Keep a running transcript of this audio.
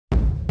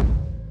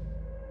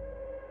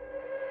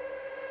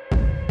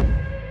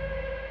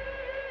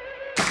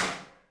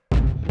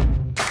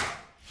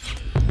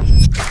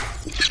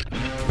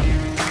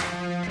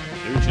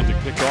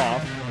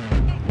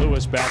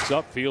backs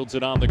up, fields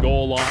it on the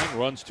goal line,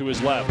 runs to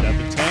his left at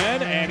the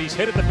 10, and he's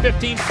hit at the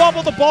 15,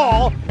 fumbled the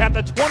ball at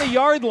the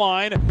 20-yard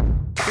line.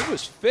 It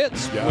was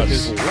Fitz with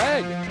his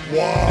leg.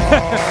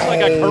 Wow. Like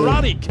a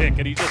karate kick,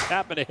 and he just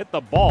happened to hit the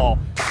ball.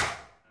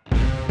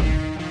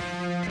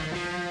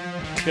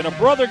 Can a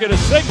brother get a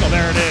signal?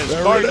 There it is.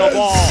 There Cardinal it is.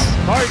 ball.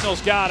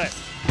 Cardinals got it.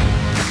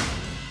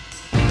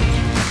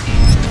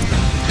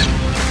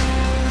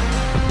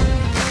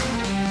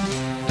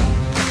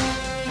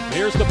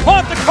 Here's the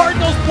punt. The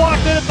Cardinals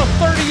blocked it at the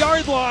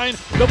 30-yard line.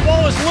 The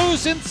ball is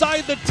loose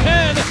inside the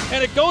 10,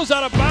 and it goes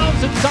out of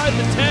bounds inside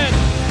the 10.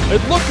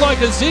 It looked like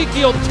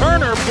Ezekiel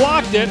Turner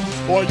blocked it.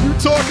 Well, you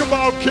talk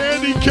about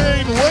Candy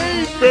Cane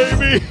Lane,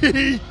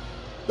 baby.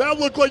 That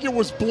looked like it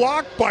was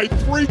blocked by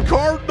 3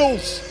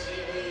 Cardinals.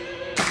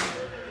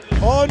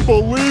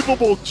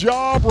 Unbelievable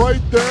job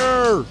right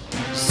there.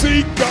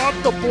 Zeke got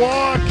the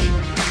block.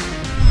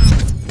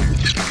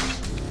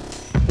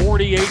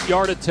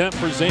 48-yard attempt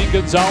for Zane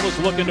Gonzalez,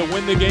 looking to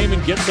win the game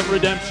and get some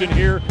redemption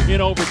here in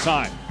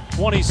overtime.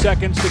 20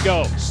 seconds to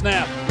go.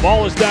 Snap.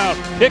 Ball is down.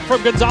 Kick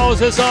from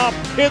Gonzalez is up.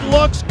 It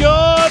looks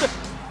good.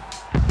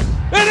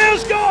 It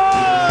is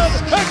good!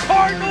 The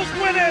Cardinals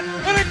win it!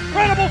 An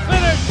incredible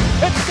finish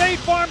at State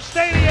Farm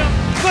Stadium.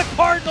 The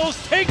Cardinals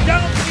take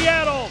down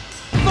Seattle.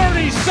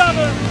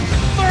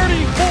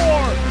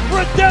 37-34.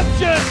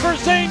 Redemption for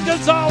Zane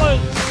Gonzalez.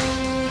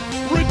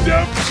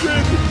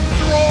 Redemption.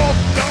 Draw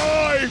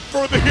 9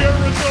 for the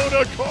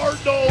Arizona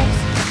Cardinals.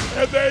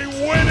 And they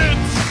win it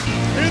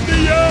in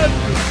the end.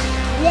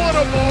 What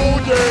a ball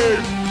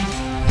game.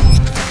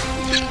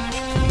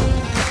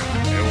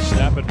 They'll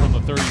snap it from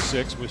the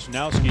 36.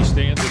 Wisnowski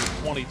stands at the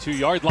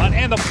 22-yard line,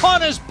 and the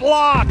punt is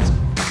blocked.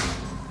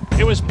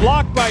 It was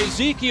blocked by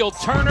Ezekiel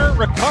Turner,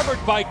 recovered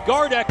by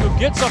Gardeck, who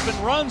gets up and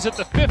runs at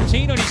the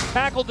 15, and he's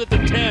tackled at the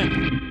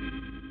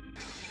 10.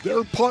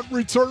 Their punt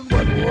return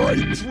went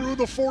right through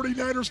the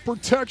 49ers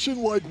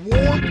protection like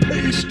warm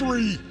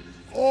pastry.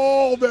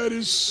 Oh, that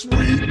is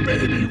sweet,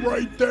 baby,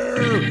 right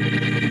there.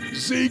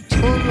 Zeke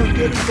Turner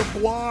getting the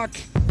block.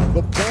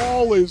 The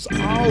ball is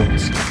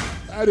out.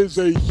 That is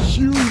a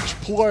huge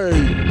play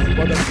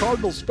by the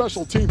Cardinals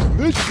special teams.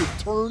 This should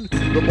turn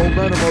the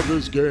momentum of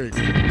this game.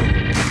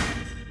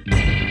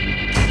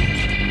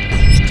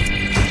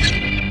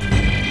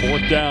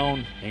 4th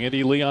down,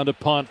 Andy Lee on to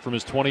punt from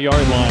his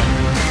 20-yard line.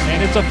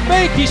 And it's a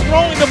fake. He's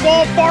throwing the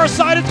ball far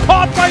side. It's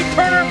caught by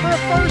Turner for a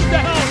first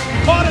down.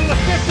 Caught at the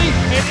 50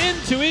 and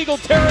into Eagle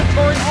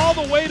territory all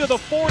the way to the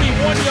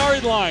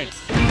 41-yard line.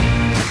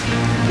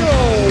 No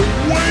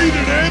way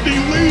did Andy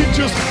Lee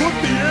just put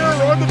the air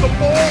under the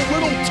ball.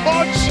 Little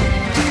touch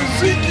to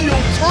Ezekiel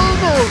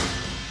Turner.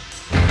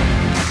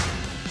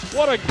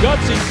 What a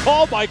gutsy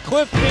call by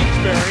Cliff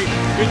Kingsbury.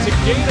 It's a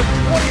gain of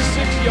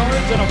 26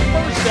 yards and a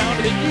first down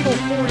to the Eagle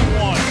 41.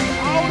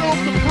 Out of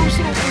the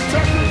personal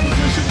protector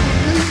position,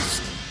 released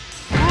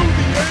through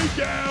the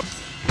A-gap.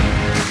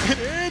 And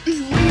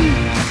Andy Lee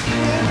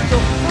throwing the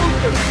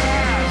perfect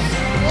pass.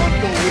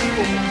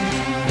 Unbelievable.